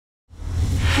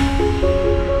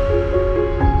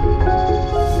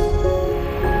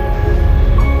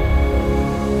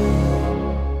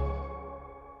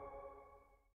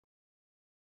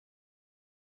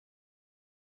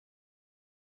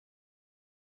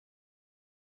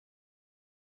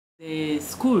The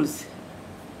schools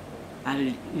are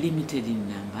limited in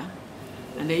number,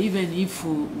 and even if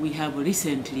we have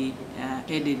recently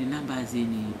added numbers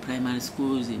in primary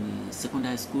schools, in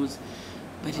secondary schools,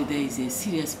 but there is a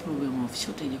serious problem of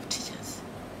shortage of teachers,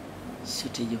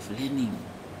 shortage of learning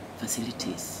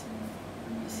facilities,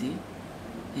 you see.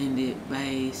 And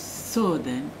by so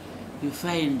then, you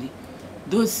find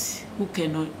those who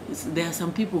cannot, there are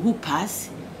some people who pass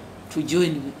to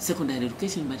join secondary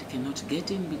education but cannot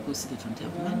get in because they don't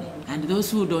have money. And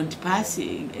those who don't pass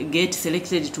get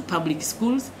selected to public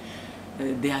schools.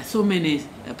 There are so many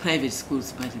private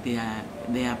schools, but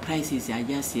their prices are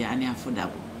just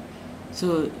unaffordable.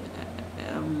 So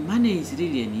money is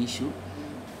really an issue.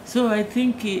 So I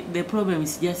think the problem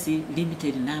is just a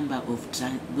limited number of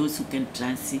those who can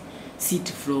transit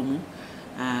from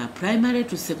primary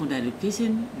to secondary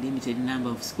education, limited number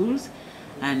of schools.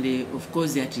 And of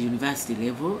course, at university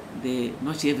level,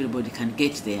 not everybody can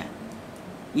get there.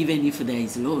 Even if there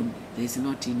is loan, there is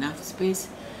not enough space.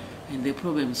 And the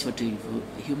problem is shortage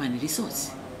of human resource.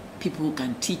 People who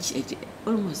can teach at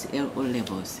almost all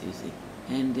levels, you see.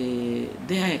 And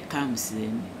there comes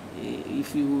then,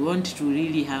 if you want to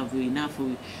really have enough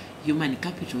human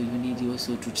capital, you need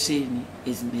also to train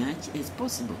as much as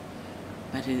possible.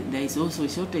 But there is also a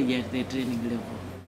shortage at the training level.